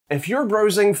If you're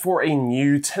browsing for a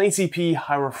new 1080p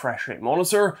high refresh rate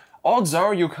monitor, odds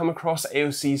are you'll come across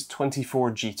AOC's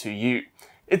C24G2U.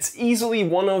 It's easily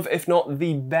one of, if not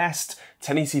the best,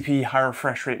 1080p high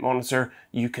refresh rate monitor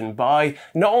you can buy,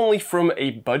 not only from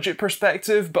a budget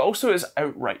perspective, but also its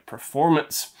outright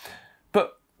performance.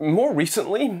 But more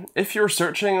recently, if you're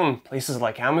searching on places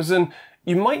like Amazon,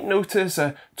 you might notice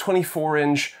a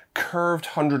 24-inch curved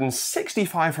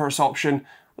 165Hz option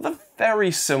with a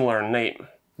very similar name.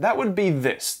 That would be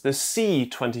this, the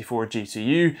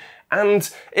C24G2U, and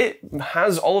it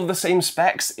has all of the same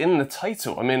specs in the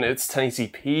title. I mean, it's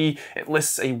 1080p, it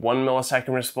lists a 1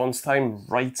 millisecond response time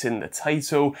right in the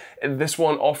title. This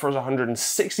one offers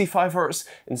 165Hz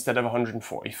instead of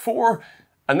 144,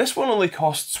 and this one only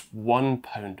costs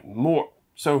 £1 more.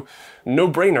 So, no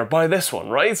brainer, buy this one,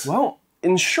 right? Well,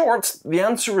 in short, the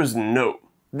answer is no.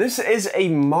 This is a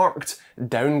marked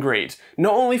downgrade,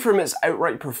 not only from its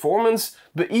outright performance,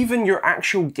 but even your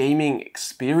actual gaming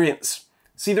experience.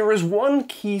 See, there is one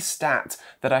key stat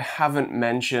that I haven't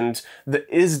mentioned that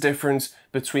is different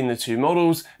between the two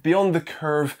models beyond the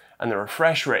curve and the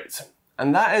refresh rate,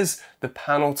 and that is the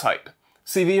panel type.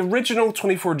 See, the original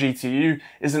 24G2U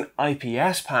is an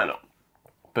IPS panel,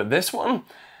 but this one,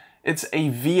 it's a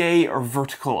VA or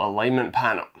vertical alignment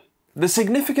panel. The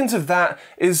significance of that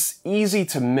is easy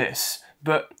to miss,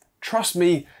 but trust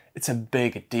me, it's a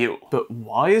big deal. But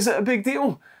why is it a big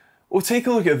deal? Well, take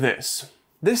a look at this.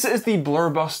 This is the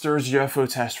Blurbusters UFO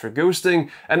test for ghosting,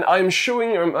 and I'm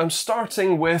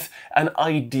starting with an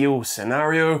ideal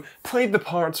scenario, played the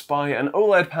parts by an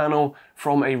OLED panel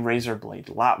from a Razer Blade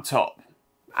laptop.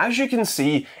 As you can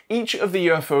see, each of the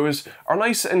UFOs are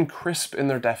nice and crisp in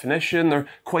their definition, they're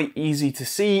quite easy to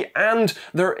see, and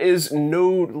there is no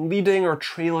leading or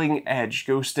trailing edge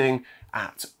ghosting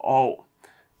at all.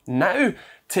 Now,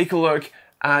 take a look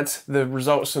at the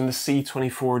results from the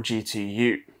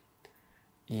C24G2U.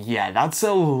 Yeah, that's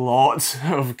a lot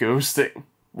of ghosting.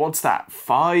 What's that,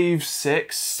 5,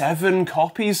 6, 7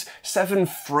 copies? 7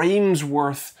 frames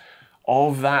worth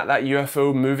of that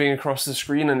UFO moving across the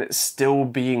screen and it's still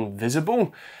being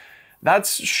visible?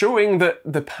 That's showing that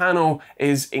the panel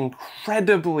is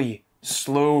incredibly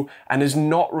slow and is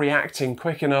not reacting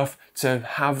quick enough to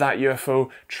have that UFO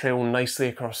trail nicely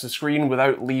across the screen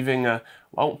without leaving a,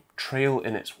 well, trail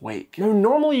in its wake. Now,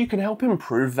 normally you can help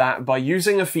improve that by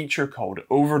using a feature called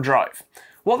overdrive.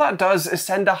 What that does is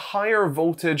send a higher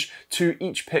voltage to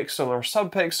each pixel or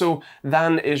subpixel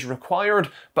than is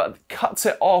required, but cuts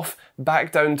it off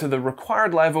back down to the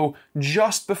required level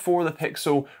just before the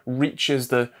pixel reaches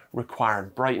the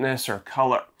required brightness or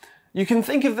color. You can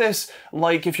think of this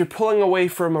like if you're pulling away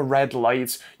from a red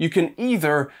light, you can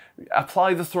either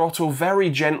apply the throttle very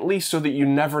gently so that you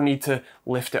never need to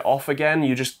lift it off again,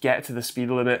 you just get to the speed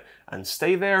limit and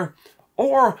stay there,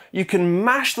 or you can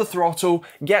mash the throttle,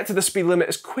 get to the speed limit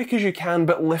as quick as you can,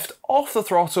 but lift off the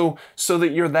throttle so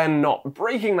that you're then not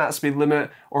breaking that speed limit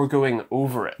or going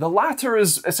over it. The latter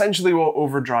is essentially what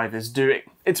overdrive is doing.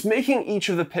 It's making each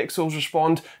of the pixels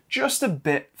respond just a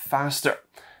bit faster.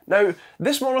 Now,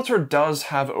 this monitor does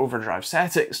have overdrive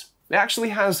settings. It actually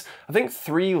has, I think,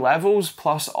 3 levels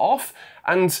plus off,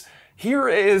 and here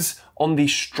it is on the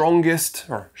strongest,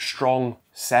 or strong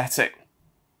setting.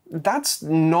 That's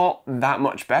not that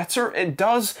much better. It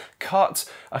does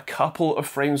cut a couple of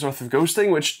frames worth of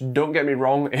ghosting, which, don't get me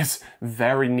wrong, is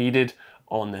very needed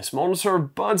on this monitor,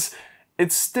 but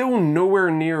it's still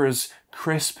nowhere near as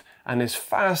crisp and as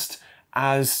fast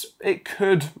as it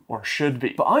could or should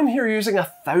be. But I'm here using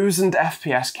a 1000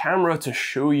 FPS camera to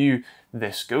show you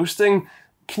this ghosting.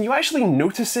 Can you actually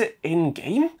notice it in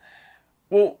game?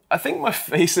 Well, I think my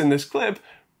face in this clip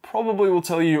probably will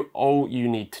tell you all you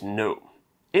need to know.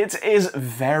 It is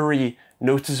very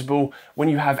noticeable when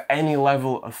you have any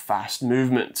level of fast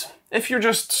movement. If you're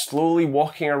just slowly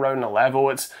walking around a level,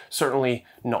 it's certainly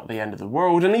not the end of the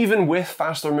world, and even with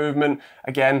faster movement,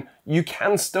 again, you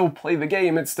can still play the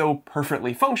game, it's still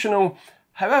perfectly functional.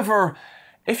 However,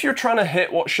 if you're trying to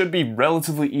hit what should be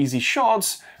relatively easy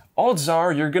shots, odds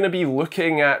are you're going to be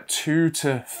looking at 2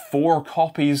 to 4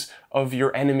 copies of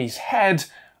your enemy's head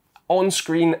on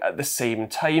screen at the same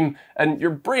time, and your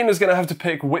brain is going to have to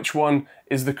pick which one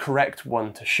is the correct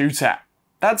one to shoot at.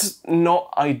 That's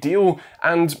not ideal,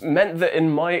 and meant that in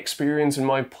my experience, in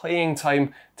my playing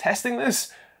time testing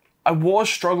this, I was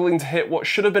struggling to hit what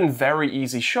should have been very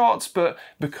easy shots, but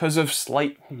because of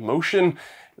slight motion,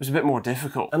 it was a bit more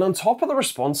difficult. And on top of the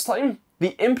response time,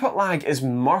 the input lag is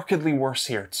markedly worse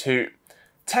here too.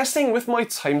 Testing with my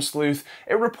time sleuth,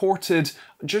 it reported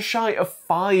just shy of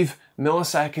 5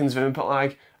 milliseconds of input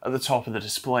lag at the top of the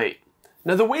display.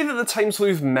 Now the way that the time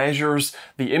sleuth measures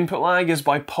the input lag is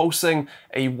by pulsing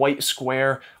a white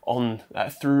square on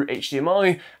through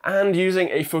HDMI and using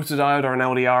a photodiode or an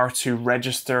LDR to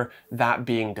register that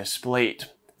being displayed.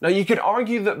 Now you could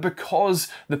argue that because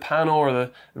the panel or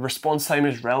the response time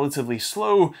is relatively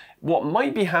slow, what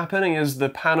might be happening is the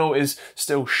panel is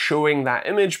still showing that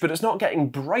image, but it's not getting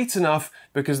bright enough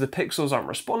because the pixels aren't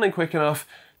responding quick enough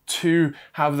to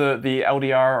have the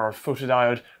LDR or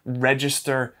photodiode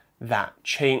register that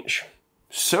change.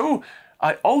 So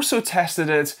I also tested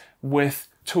it with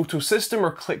total system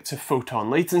or click to photon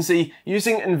latency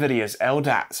using NVIDIA's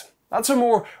LDAT. That's a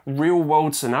more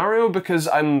real-world scenario because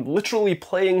I'm literally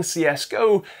playing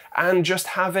CSGO and just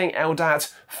having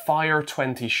LDAT fire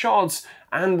 20 shots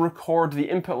and record the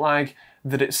input lag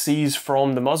that it sees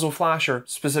from the muzzle flash, or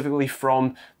specifically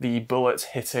from the bullet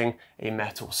hitting a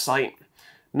metal sight.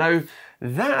 Now,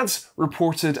 that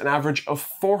reported an average of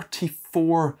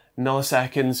 44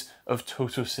 milliseconds of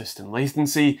total system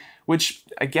latency, which,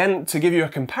 again, to give you a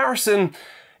comparison,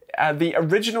 the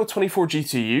original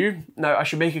 24G2U, now I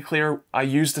should make it clear, I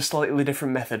used a slightly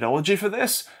different methodology for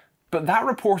this, but that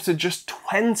reported just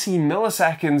 20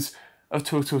 milliseconds of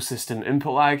total system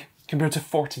input lag compared to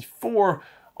 44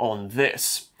 on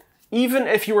this. Even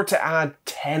if you were to add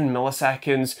 10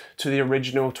 milliseconds to the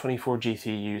original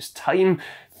 24G2U's time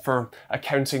for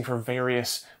accounting for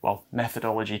various, well,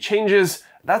 methodology changes,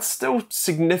 that's still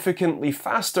significantly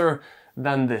faster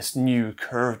than this new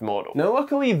curved model. Now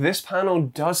luckily this panel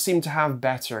does seem to have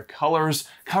better colors,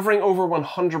 covering over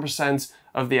 100%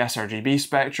 of the sRGB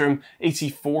spectrum,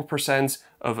 84%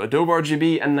 of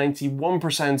DOWNGRADE and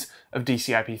 91% of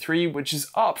DCI-P3, which is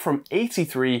up from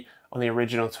 83 on the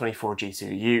original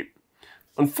 24G2U.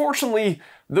 Unfortunately,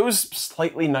 those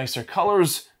slightly nicer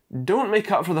colors don't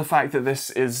make up for the fact that this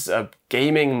is a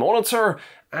gaming monitor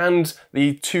and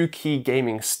the two key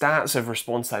gaming stats of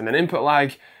response time and input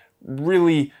lag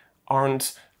really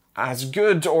aren't as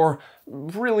good or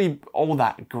really all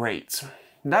that great.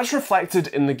 That's reflected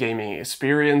in the gaming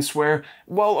experience where,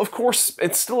 well, of course,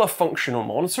 it's still a functional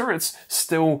monitor, it's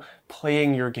still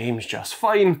playing your games just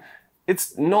fine.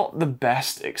 It's not the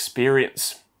best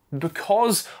experience.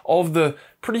 Because of the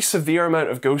pretty severe amount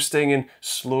of ghosting in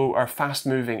slow or fast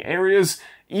moving areas,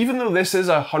 even though this is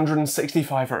a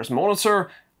 165Hz monitor,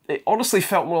 it honestly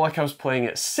felt more like I was playing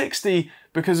at 60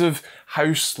 because of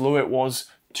how slow it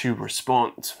was to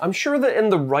respond. I'm sure that in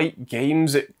the right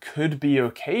games it could be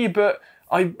okay, but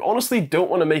I honestly don't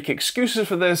want to make excuses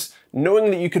for this,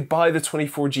 knowing that you could buy the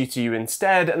 24G2U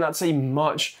instead, and that's a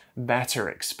much better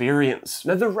experience.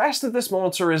 Now the rest of this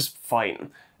monitor is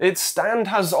fine. Its stand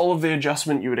has all of the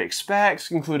adjustment you would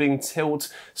expect, including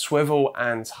tilt, swivel,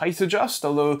 and height adjust,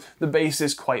 although the base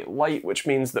is quite light, which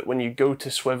means that when you go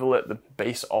to swivel it, the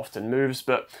base often moves,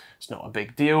 but it's not a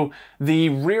big deal. The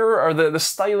rear, or the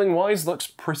styling wise, looks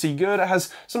pretty good. It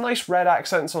has some nice red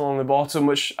accents along the bottom,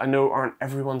 which I know aren't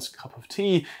everyone's cup of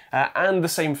tea, and the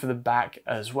same for the back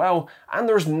as well. And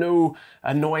there's no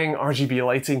annoying RGB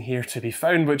lighting here to be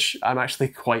found, which I'm actually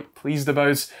quite pleased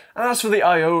about. And as for the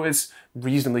I/O, it's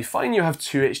reasonably fine. You have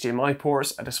two HDMI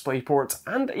ports, a DisplayPort,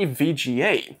 and a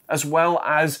VGA, as well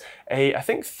as a, I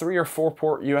think, 3 or 4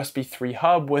 port USB 3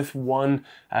 hub with one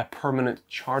permanent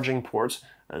charging port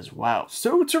as well.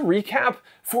 So to recap,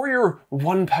 for your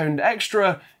 £1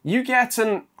 extra, you get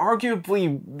an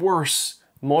arguably worse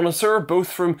monitor,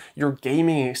 both from your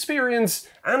gaming experience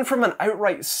and from an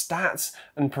outright stats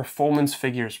and performance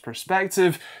figures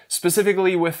perspective,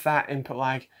 specifically with that input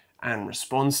lag and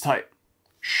response time.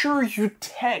 Sure, you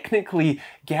technically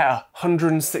get a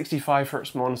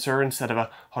 165Hz monitor instead of a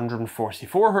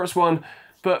 144Hz one,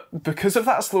 but because of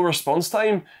that slow response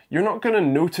time, you're not going to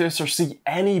notice or see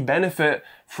any benefit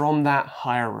from that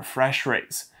higher refresh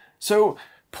rates. So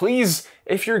please,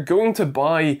 if you're going to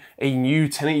buy a new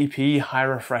 1080p high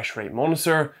refresh rate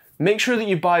monitor, make sure that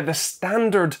you buy the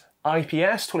standard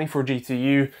IPS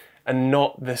 24G2U and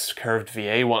not this curved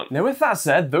VA one. Now with that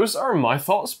said, those are my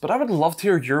thoughts, but I would love to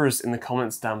hear yours in the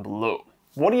comments down below.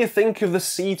 What do you think of the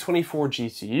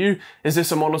C24G2U? Is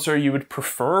this a monitor you would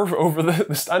prefer over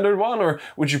the standard one, or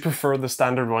would you prefer the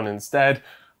standard one instead?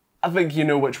 I think you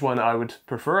know which one I would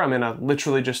prefer. I mean, I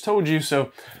literally just told you,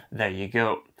 so there you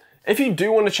go. If you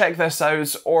do want to check this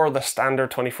out, or the standard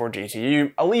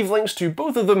 24G2U, I'll leave links to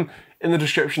both of them in the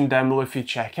description down below if you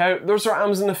check out. Those are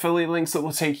Amazon affiliate links that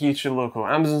will take you to your local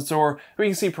Amazon store, where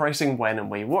you can see pricing when and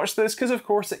where you watch this, because of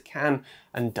course it can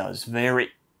and does vary.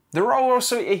 There are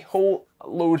also a whole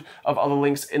load of other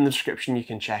links in the description you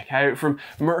can check out, from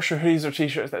merch or hoodies or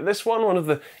t-shirts like this one of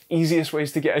the easiest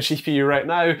ways to get a GPU right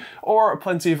now, or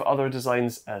plenty of other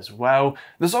designs as well.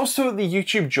 There's also the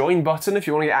YouTube join button if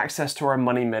you want to get access to our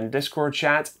Money Men Discord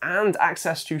chat and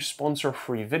access to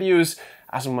sponsor-free videos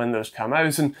as and when those come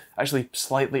out, and actually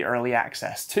slightly early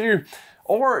access too.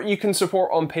 Or you can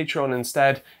support on Patreon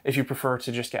instead if you prefer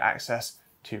to just get access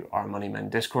to our Money Men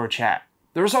Discord chat.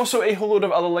 There's also a whole load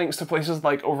of other links to places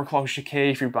like Overclocked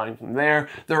UK if you're buying from there.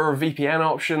 There are VPN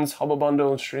options, Hubble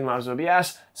Bundle, and Streamlabs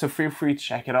OBS, so feel free to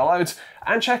check it all out.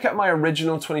 And check out my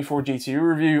original 24G2U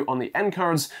review on the end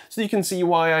cards so you can see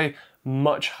why I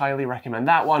much highly recommend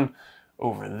that one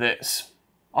over this.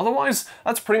 Otherwise,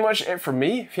 that's pretty much it from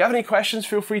me. If you have any questions,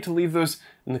 feel free to leave those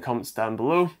in the comments down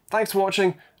below. Thanks for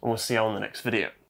watching, and we'll see you on the next video.